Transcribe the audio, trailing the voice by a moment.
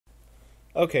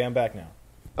Okay, I'm back now.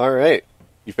 All right.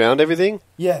 You found everything?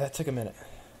 Yeah, that took a minute.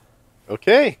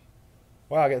 Okay.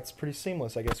 Wow, that's pretty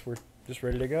seamless. I guess we're just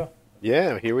ready to go.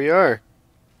 Yeah, here we are.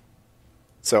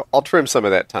 So I'll trim some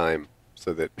of that time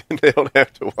so that they don't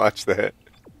have to watch that.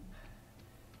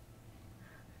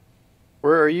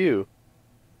 Where are you?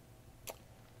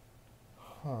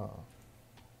 Huh.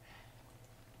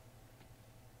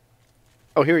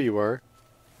 Oh, here you are.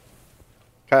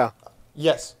 Kyle,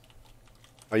 Yes,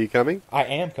 are you coming? I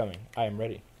am coming. I am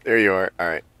ready. There you are. All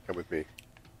right, come with me.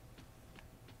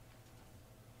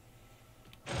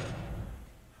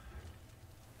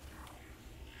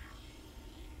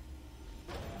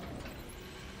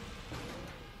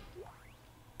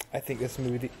 I think this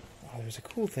movie... Oh, there's a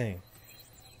cool thing.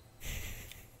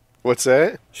 What's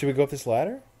that? Should we go up this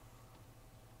ladder?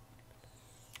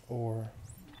 Or...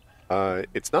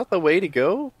 It's not the way to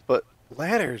go, but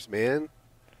ladders, man.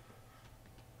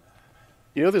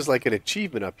 You know there's like an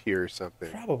achievement up here or something.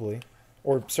 Probably.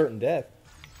 Or certain death.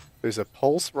 There's a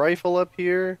pulse rifle up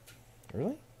here.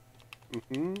 Really?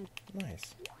 Mm-hmm.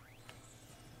 Nice.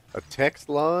 A text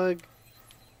log.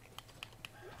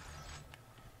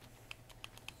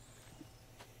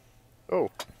 Oh.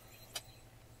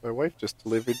 My wife just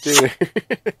delivered dinner.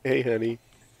 Hey, honey.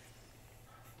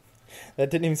 That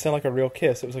didn't even sound like a real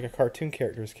kiss. It was like a cartoon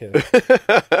character's kiss.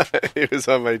 It was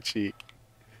on my cheek.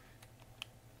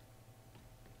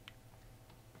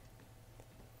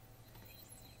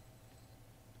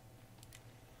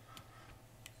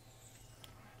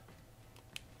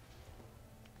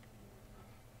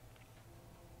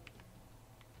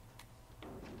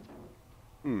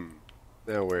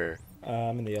 Now where?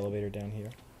 I'm in the elevator down here.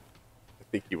 I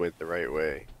think you went the right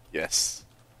way. Yes.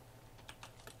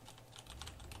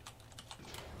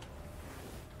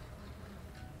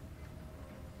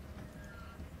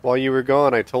 While you were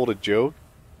gone, I told a joke.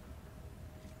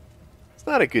 It's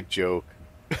not a good joke.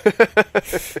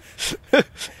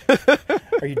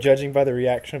 Are you judging by the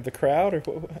reaction of the crowd? Or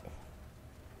what?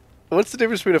 What's the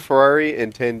difference between a Ferrari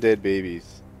and 10 dead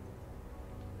babies?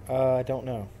 I don't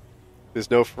know.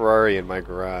 There's no Ferrari in my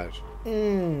garage.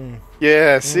 Mmm.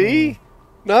 Yeah, see?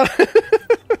 Not. I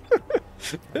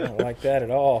don't like that at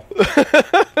all.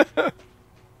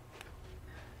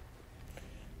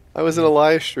 I was in a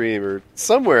live stream or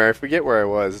somewhere, I forget where I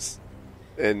was,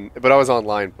 but I was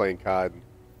online playing COD.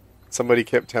 Somebody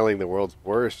kept telling the world's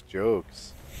worst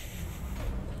jokes.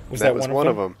 That was one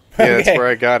of them? them. Yeah, Okay. that's where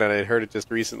I got it. I heard it just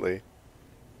recently.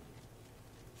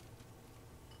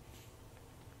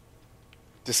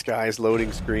 Disguise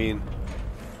loading screen.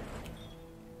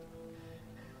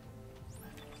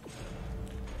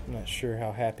 I'm not sure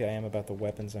how happy I am about the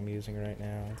weapons I'm using right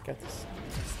now. I've got this.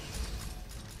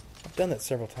 I've done that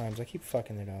several times. I keep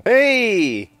fucking it up.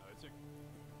 Hey!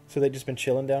 So they've just been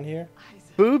chilling down here?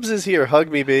 Boobs is here. Hug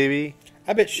me, baby.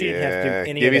 I bet she didn't have to do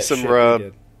any give of me that some shit rub. we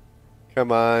did.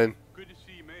 Come on. Good to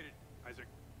see you made it, Isaac.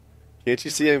 Can't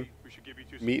you see him We should give you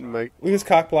two meeting my... Look at this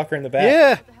cock blocker in the back. Yeah!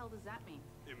 What the hell does that mean?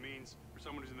 It means for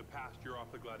someone who's in the past, you're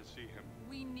awfully glad to see him.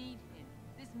 We need him.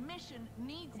 This mission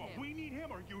needs Come on, him. we need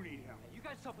him or you need him? You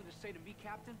got something to say to me,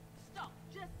 Captain? Stop.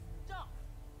 Just stop.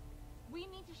 We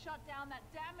need to shut down that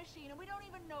damn machine, and we don't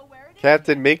even know where it is.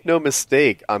 Captain, make no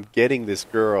mistake. I'm getting this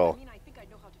girl. I think I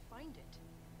know how to find it.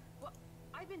 Well,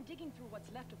 I've been digging through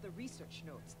what's left of the research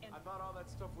notes, and I thought all that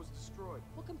stuff was destroyed.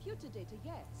 well, computer data,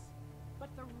 yes.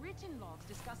 But the written logs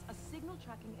discuss a signal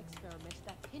tracking experiment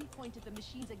that pinpointed the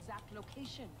machine's exact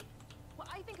location. Well,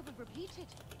 I think if we repeat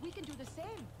it, we can do the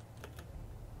same.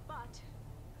 But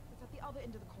it's at the other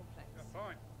end of the complex. Yeah,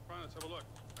 fine. Fine, let's have a look.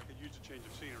 I could use a change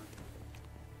of scenery.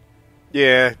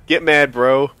 Yeah, get mad,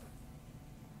 bro.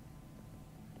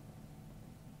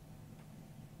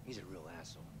 He's a real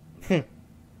asshole.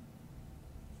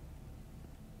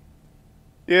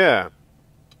 Yeah.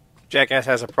 Jackass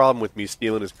has a problem with me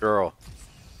stealing his girl.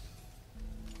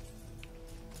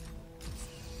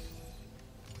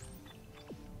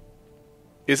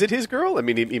 Is it his girl? I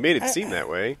mean, he made it seem that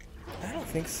way. I don't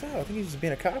think so. I think he's just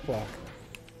being a cock block.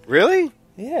 Really?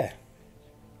 Yeah.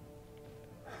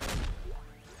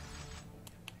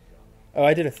 Oh,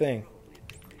 I did a thing.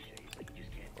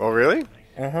 Oh, really?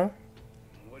 Uh-huh.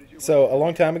 So, a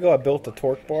long time ago, I built a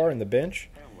torque bar in the bench.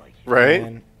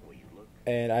 Right?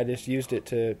 And I just used it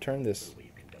to turn this.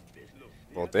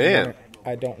 Well, damn.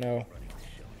 I don't know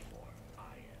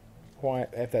why,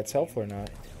 if that's helpful or not.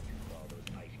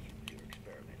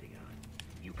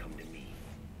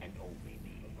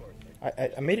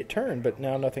 I made it turn, but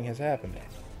now nothing has happened.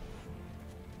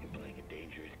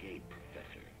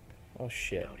 Oh,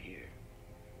 shit.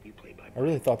 I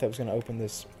really thought that was going to open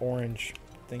this orange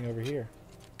thing over here.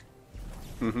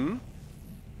 Mm-hmm.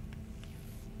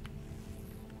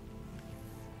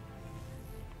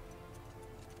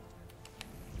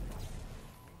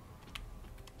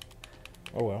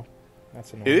 Oh well.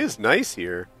 That's annoying. It is nice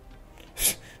here.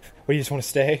 Well, you just want to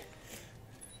stay?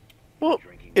 Well,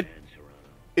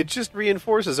 it just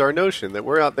reinforces our notion that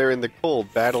we're out there in the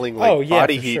cold battling like Oh, yeah,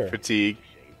 body for heat sure. fatigue,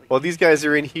 while these guys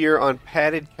are in here on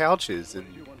padded couches. And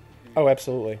Oh,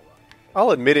 absolutely.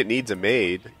 I'll admit it needs a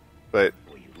maid, but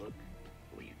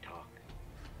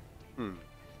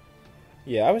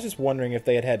Yeah, I was just wondering if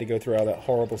they had to go through all that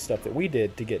horrible stuff that we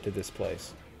did to get to this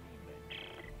place.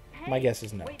 My guess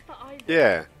is no. Wait for Isaac.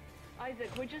 yeah. Isaac,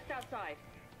 we're just outside.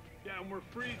 Yeah, and we're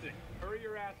freezing. Hurry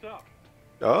your ass up.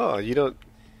 Oh, you don't.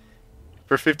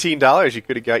 For $15, you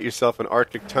could have got yourself an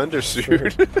Arctic Tundra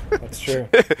suit. That's true.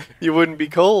 You wouldn't be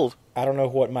cold. I don't know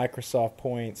what Microsoft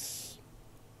points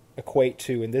equate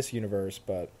to in this universe,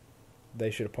 but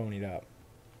they should have ponied up.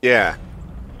 Yeah.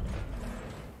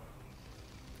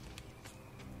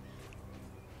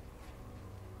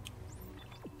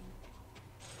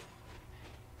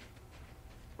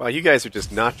 Wow, you guys are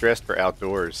just not dressed for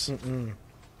outdoors. Mm-mm.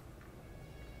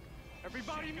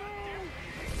 Everybody move!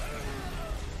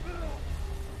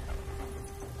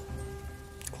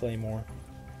 Claymore.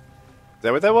 Is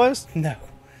that what that was? No.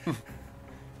 How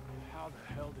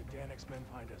the hell did Danik's men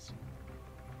find us?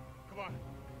 Come on.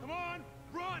 Come on!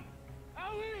 Run!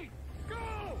 Ellie!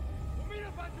 Go! We'll meet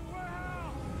up at the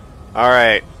warehouse!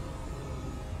 Alright.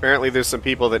 Apparently there's some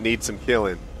people that need some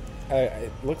killing.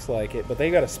 It looks like it, but they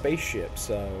got a spaceship,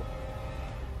 so...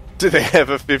 Do they have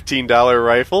a $15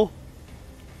 rifle?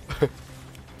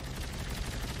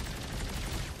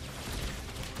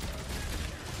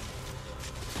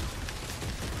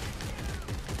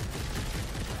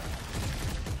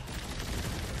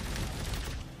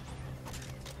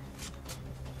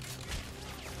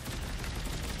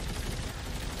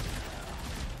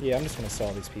 Yeah, I'm just gonna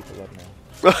saw these people up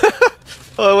now.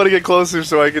 Oh, I want to get closer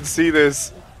so I can see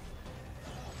this.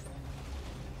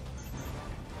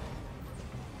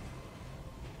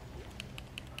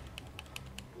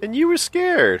 And you were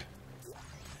scared.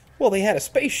 Well, they had a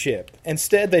spaceship.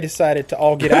 Instead, they decided to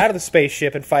all get out of the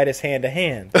spaceship and fight us hand to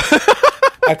hand.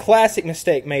 A classic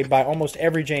mistake made by almost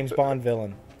every James Bond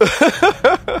villain. Look,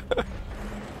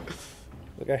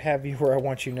 I have you where I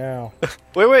want you now.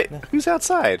 Wait, who's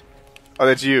outside? Oh,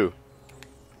 that's you.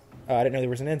 Oh, I didn't know there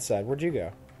was an inside. Where'd you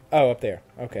go? Oh, up there.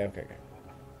 Okay.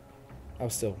 I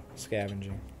was still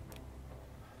scavenging.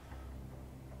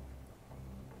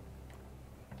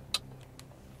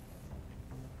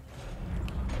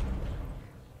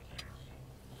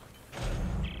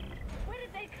 Where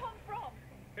did they come from?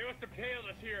 They must have tailed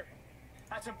us here.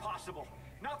 That's impossible.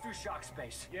 Not through shock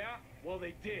space. Yeah? Well,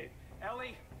 they did.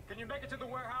 Ellie, can you make it to the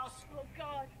warehouse? Oh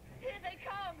God, here they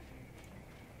come!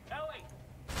 Ellie!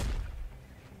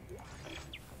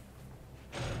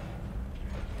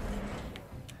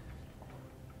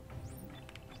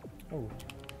 Oh,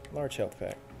 large health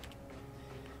pack.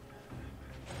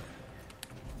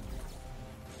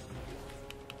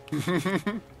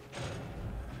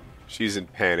 She's in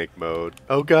panic mode.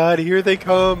 Oh god, here they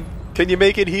come. Can you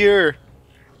make it here?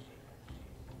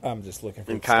 I'm just looking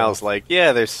for And the Kyle's stuff. like,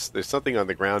 yeah, there's something on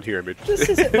the ground here. This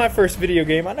isn't my first video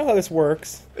game. I know how this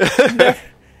works.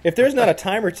 If there's not a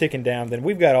timer ticking down, then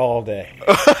we've got all day.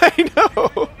 I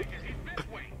know.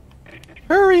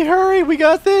 Hurry, we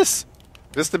got this.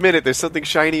 Just a minute, there's something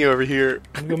shiny over here.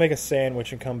 I'm gonna make a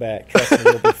sandwich and come back. Trust me,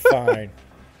 we'll be fine.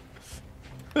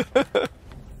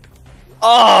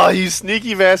 Oh, you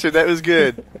sneaky bastard, that was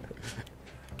good.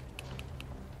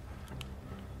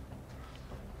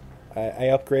 I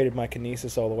upgraded my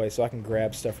kinesis all the way so I can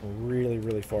grab stuff from really,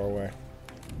 really far away.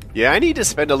 Yeah, I need to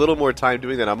spend a little more time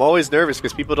doing that. I'm always nervous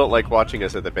because people don't like watching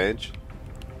us at the bench.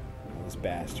 These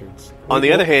bastards. On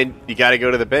the other hand, you gotta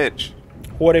go to the bench.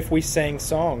 What if we sang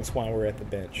songs while we're at the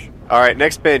bench? Alright,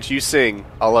 next bench, you sing.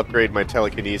 I'll upgrade my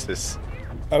telekinesis.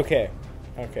 Okay.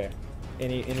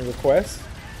 Any requests?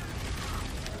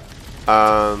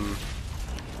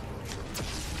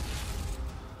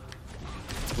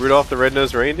 Rudolph the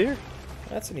Red-Nosed Reindeer?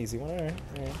 That's an easy one. All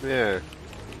right. Yeah.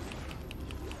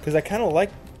 Because I kind of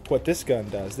like what this gun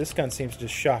does. This gun seems to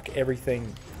just shock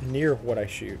everything near what I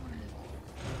shoot.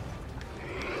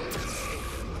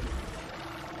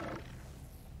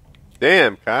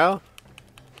 Damn, Kyle.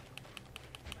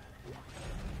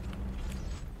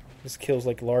 This kills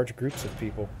like large groups of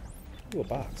people. Ooh, a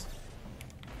box.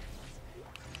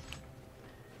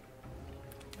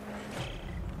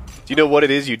 Do you know what it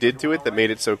is you did to it that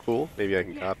made it so cool? Maybe I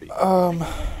can copy. We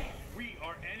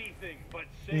are anything but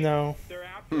safe. No. They're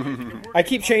after us, and we're I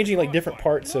keep changing like different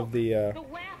parts of the The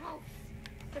warehouse!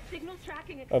 The signal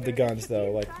tracking of the experiment guns should be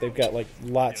though. Like inside. they've got like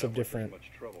lots of different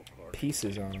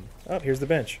pieces on them. Oh, here's the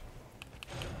bench.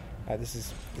 This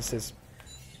is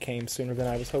came sooner than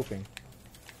I was hoping.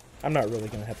 I'm not really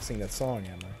going to have to sing that song,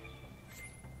 am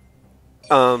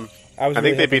I? I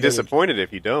think they'd be disappointed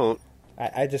if you don't.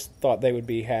 I just thought they would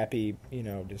be happy,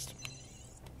 just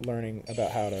learning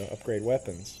about how to upgrade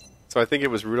weapons. So I think it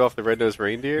was Rudolph the Red-Nosed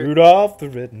Reindeer? Rudolph the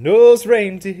Red-Nosed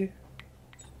Reindeer.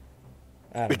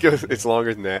 Because it's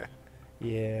longer than that.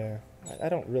 Yeah, I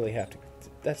don't really have to.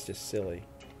 That's just silly.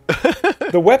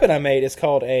 The weapon I made is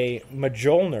called a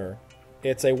Mjolnir.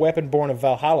 It's a weapon born of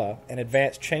Valhalla, an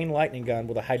advanced chain lightning gun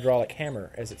with a hydraulic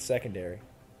hammer as its secondary.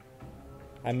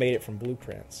 I made it from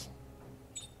blueprints.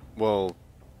 Well...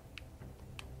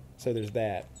 So there's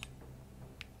that.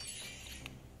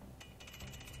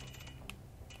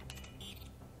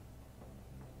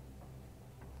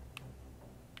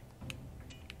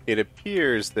 It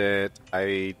appears that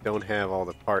I don't have all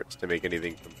the parts to make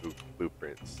anything from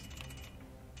blueprints.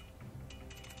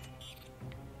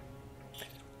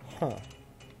 Huh.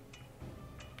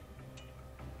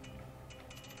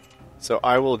 So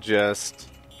I will just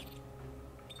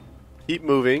keep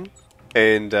moving,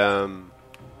 and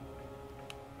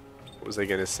what was I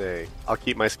going to say? I'll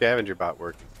keep my scavenger bot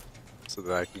working so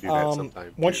that I can do that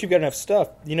sometime. Once you've got enough stuff,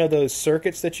 those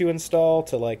circuits that you install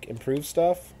to improve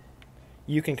stuff,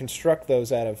 you can construct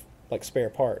those out of spare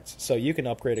parts. So you can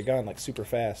upgrade a gun super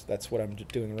fast. That's what I'm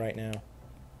doing right now.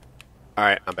 All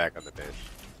right, I'm back on the bench.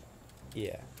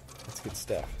 Yeah, that's good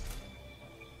stuff.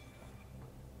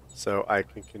 So I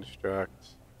can construct...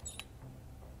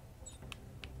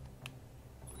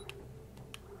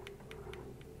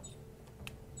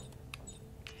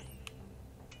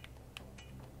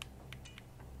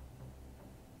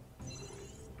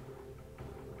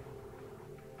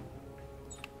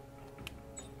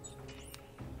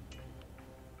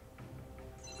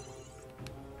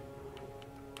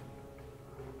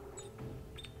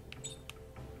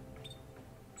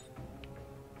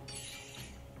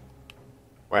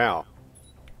 Wow.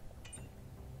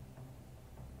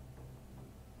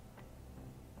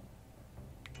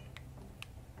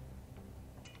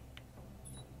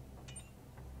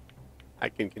 I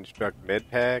can construct med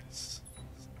packs,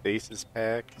 stasis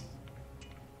packs,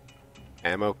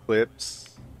 ammo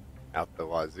clips out the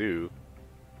wazoo.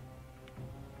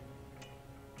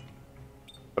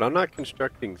 But I'm not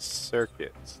constructing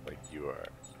circuits like you are.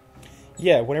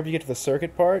 Yeah, whenever you get to the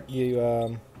circuit part,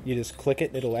 you just click it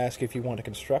and it'll ask if you want to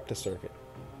construct a circuit.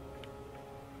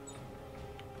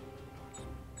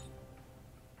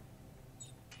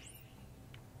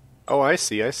 Oh, I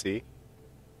see.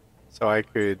 So I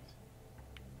could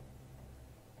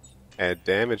add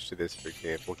damage to this, for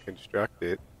example, construct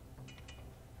it.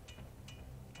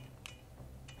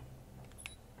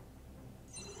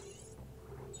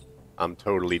 I'm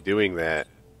totally doing that.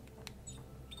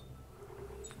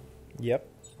 Yep.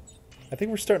 I think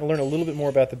we're starting to learn a little bit more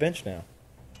about the bench now.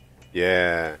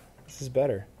 Yeah. This is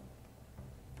better.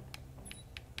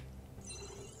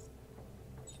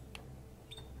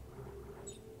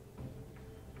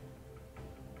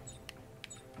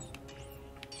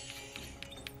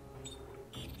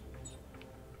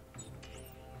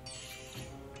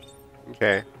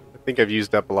 Okay. I think I've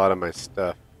used up a lot of my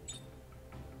stuff.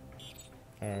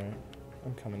 Alright.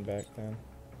 I'm coming back then.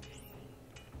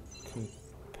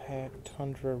 Compact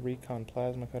Tundra Recon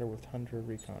Plasma Cutter with Tundra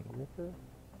Recon Ripper.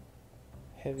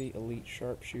 Heavy Elite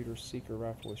Sharpshooter Seeker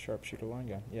Rifle with Sharpshooter Line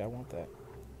Gun. Yeah, I want that.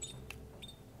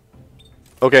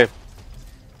 Okay.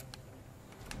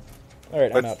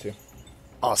 Alright, I'm out too.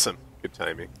 Awesome. Good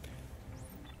timing.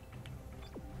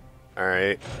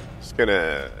 Alright. Just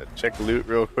gonna check loot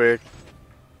real quick.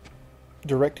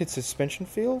 Directed suspension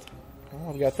field? Oh,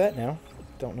 I've got that now.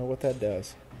 Don't know what that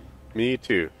does. Me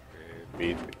too.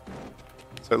 Me too.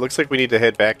 So it looks like we need to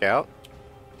head back out.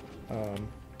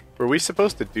 Were we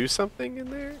supposed to do something in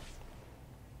there?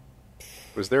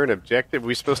 Was there an objective? Were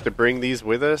we supposed to bring these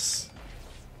with us?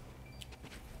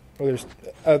 Oh, there's.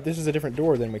 This is a different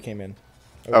door than we came in.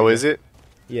 Oh, is it?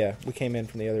 Yeah, we came in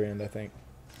from the other end, I think.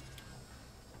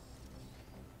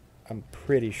 I'm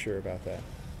pretty sure about that.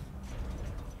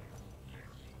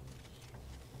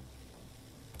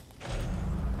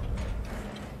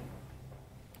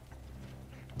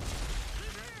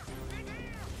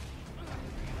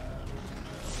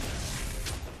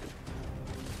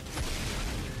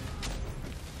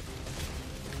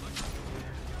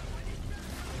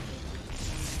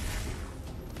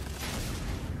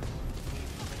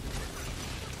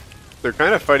 They're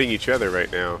kind of fighting each other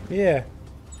right now. Yeah.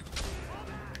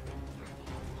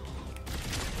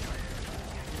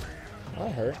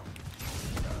 That hurt.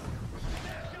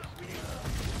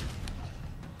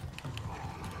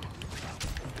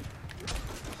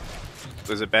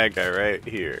 There's a bad guy right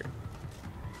here.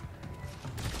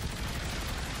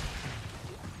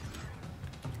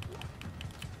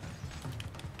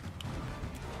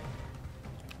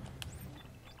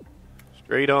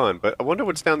 Straight on, but I wonder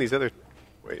what's down these other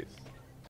ways.